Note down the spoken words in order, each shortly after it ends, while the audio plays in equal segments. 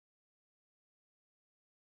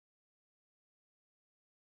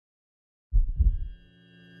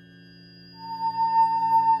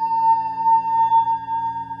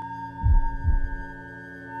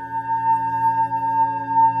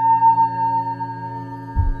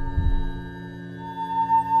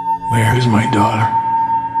Where is my daughter?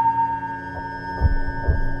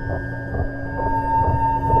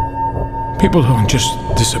 People don't just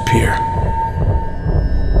disappear.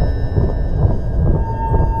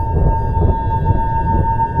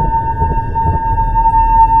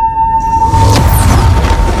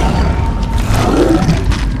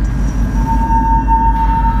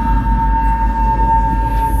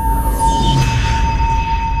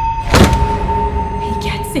 He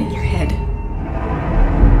gets in your head.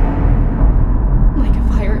 Like a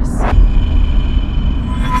virus.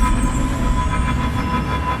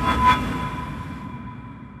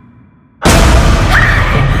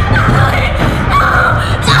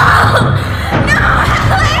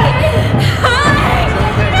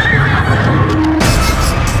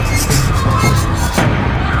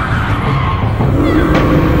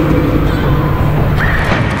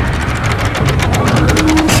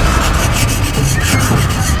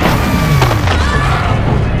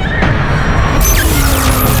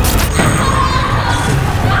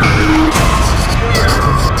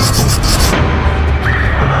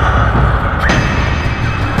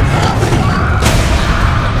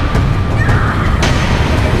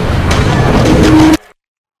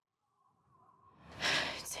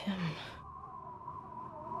 It's him.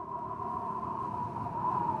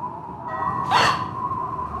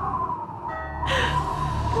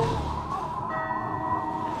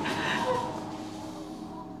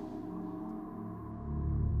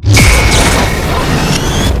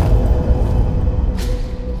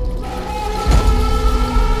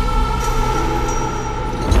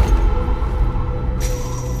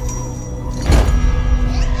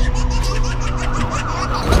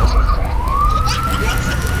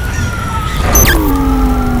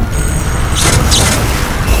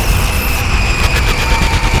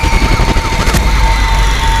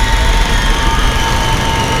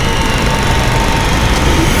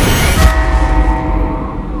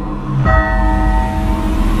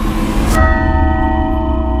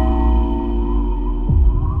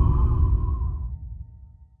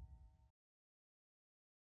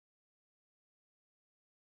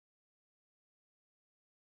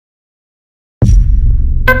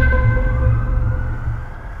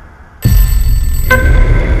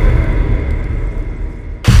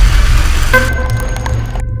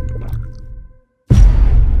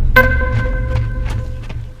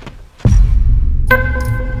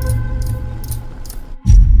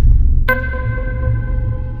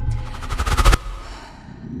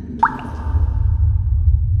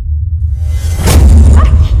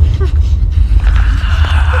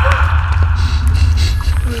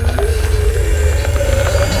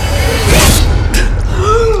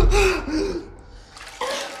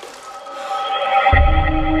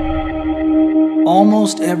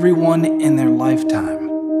 Almost everyone in their lifetime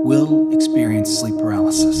will experience sleep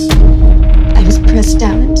paralysis. I was pressed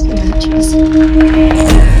down into the mattress.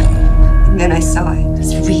 And then I saw it.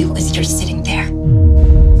 As real as you're sitting there.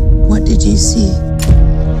 What did you see?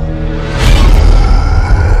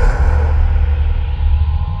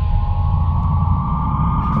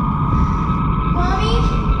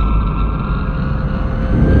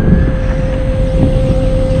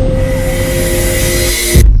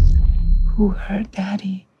 Who hurt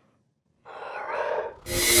Daddy?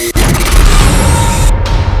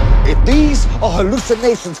 If these are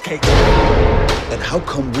hallucinations, Kate, then how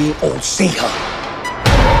come we all see her?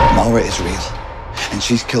 Mara is real, and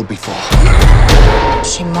she's killed before.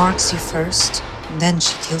 She marks you first, then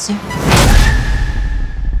she kills you.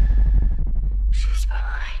 She's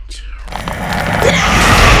behind you.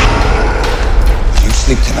 If you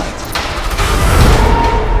sleep tonight,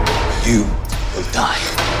 you will die.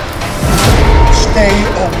 Stay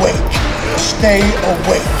awake. Stay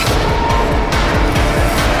awake.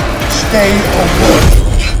 Stay awake.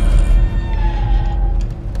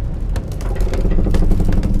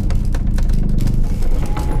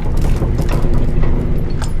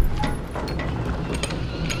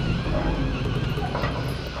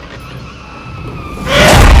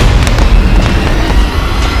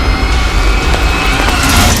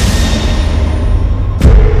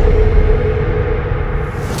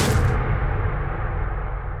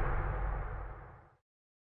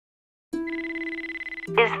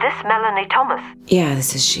 Is this Melanie Thomas? Yeah,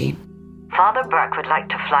 this is she. Father Burke would like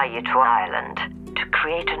to fly you to Ireland to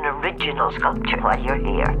create an original sculpture while you're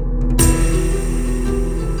here.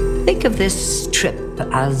 Think of this trip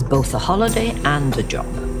as both a holiday and a job.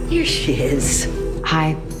 Here she is.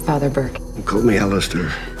 Hi, Father Burke. Call me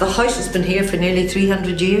Alistair. The house has been here for nearly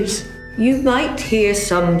 300 years. You might hear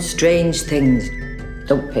some strange things.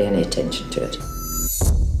 Don't pay any attention to it.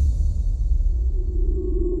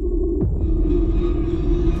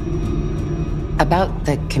 About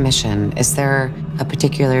the commission, is there a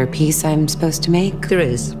particular piece I'm supposed to make? There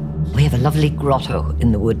is. We have a lovely grotto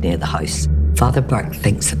in the wood near the house. Father Burke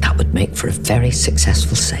thinks that would make for a very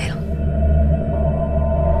successful sale.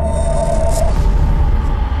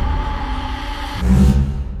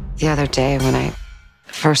 The other day when I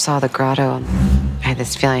first saw the grotto, I had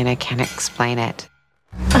this feeling I can't explain it.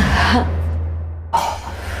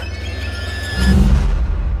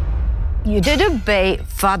 You did obey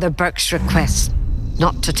Father Burke's request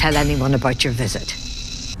not to tell anyone about your visit.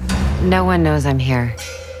 No one knows I'm here.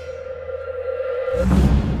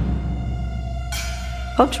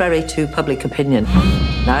 Contrary to public opinion,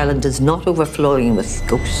 Ireland is not overflowing with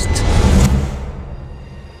ghosts.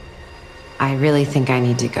 I really think I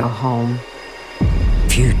need to go home.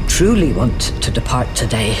 If you truly want to depart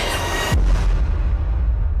today,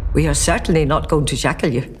 we are certainly not going to shackle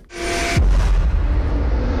you.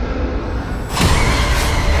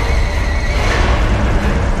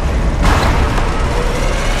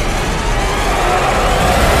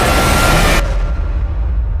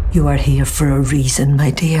 You are here for a reason,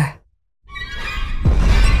 my dear.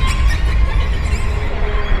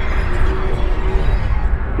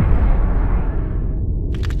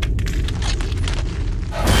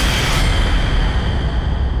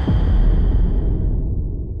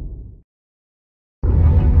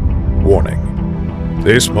 Warning.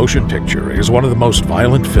 This motion picture is one of the most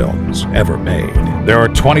violent films ever made. There are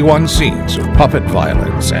 21 scenes of puppet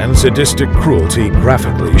violence and sadistic cruelty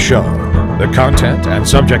graphically shown. The content and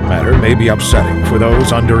subject matter may be upsetting for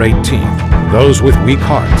those under 18, those with weak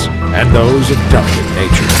hearts, and those of delicate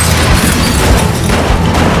nature.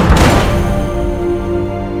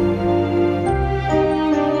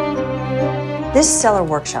 This cellar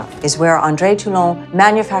workshop is where André Toulon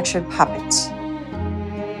manufactured puppets.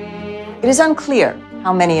 It is unclear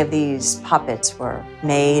how many of these puppets were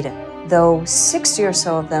made, though 60 or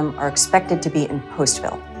so of them are expected to be in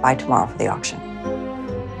Postville by tomorrow for the auction.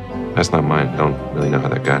 That's not mine. I don't really know how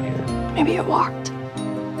that got here. Maybe it walked.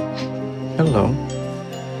 Hello.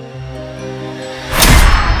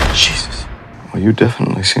 Jesus. Well, you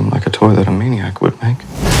definitely seem like a toy that a maniac would make.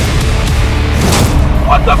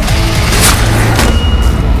 What the?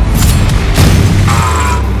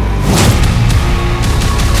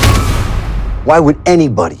 Why would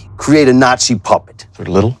anybody create a Nazi puppet? They're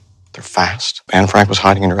little, they're fast. Anne Frank was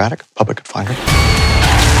hiding in your attic. Puppet could find her.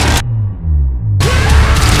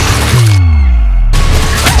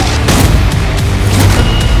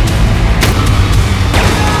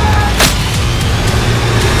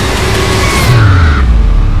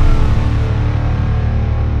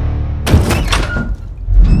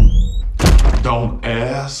 Don't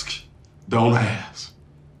ask, don't ask.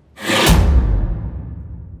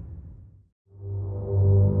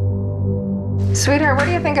 Sweetheart, what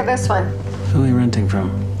do you think of this one? Who are you renting from?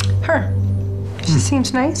 Her. She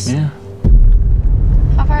seems nice. Yeah.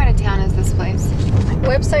 How far out of town is this place?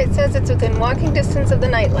 Website says it's within walking distance of the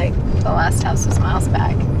nightlight. The last house was miles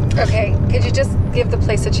back. Okay, could you just give the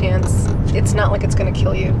place a chance? It's not like it's gonna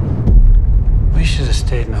kill you. We should have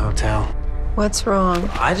stayed in a hotel. What's wrong?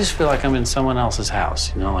 I just feel like I'm in someone else's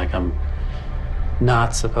house, you know, like I'm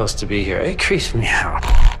not supposed to be here. It creeps me out.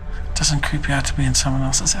 It doesn't creep you out to be in someone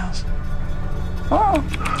else's house? Oh,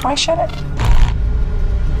 why should it?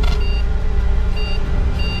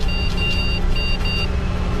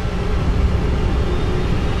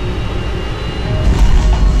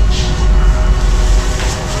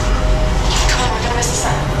 Come on, we're gonna miss the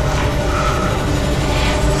sun.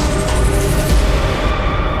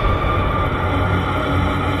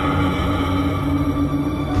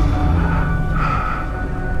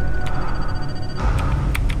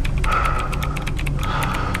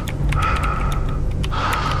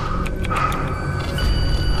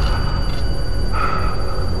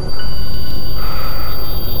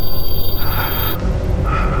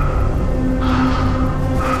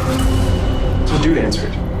 Dude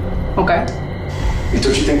answered. Okay.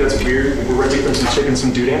 Don't you think that's weird? We're renting from some chick and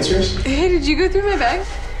some dude answers? Hey, did you go through my bag?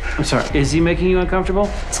 I'm sorry, is he making you uncomfortable?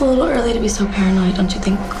 It's a little early to be so paranoid, don't you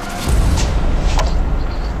think?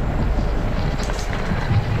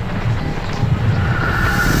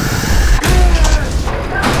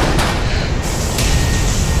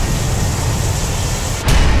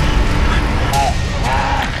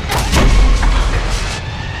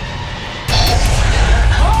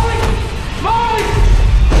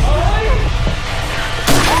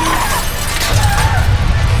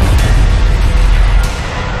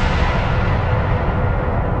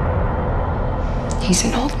 He's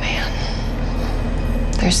an old man.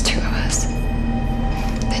 There's two of us.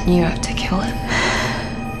 Then you have to kill him.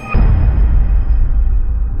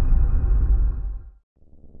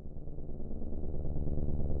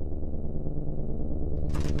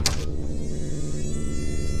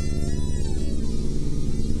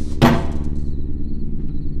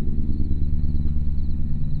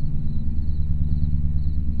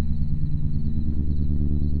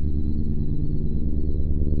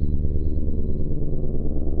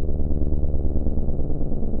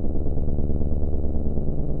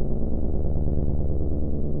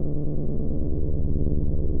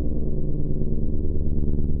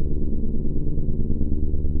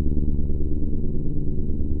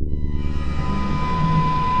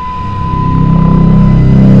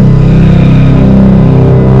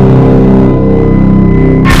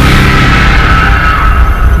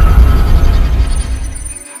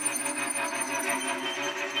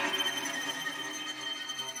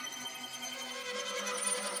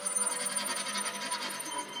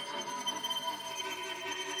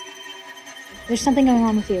 There's something going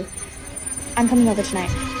on with you. I'm coming over tonight.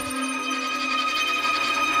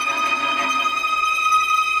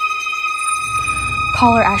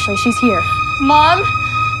 Call her, Ashley. She's here. Mom?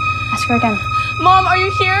 Ask her again. Mom, are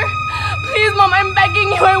you here? Please, Mom, I'm begging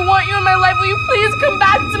you. I want you in my life. Will you please come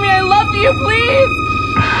back to me? I love you, please.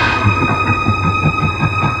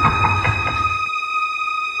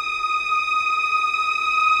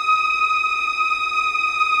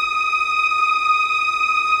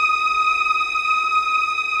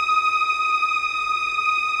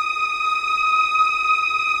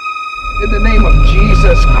 In the name of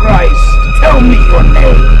Jesus Christ, tell me your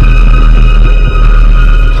name.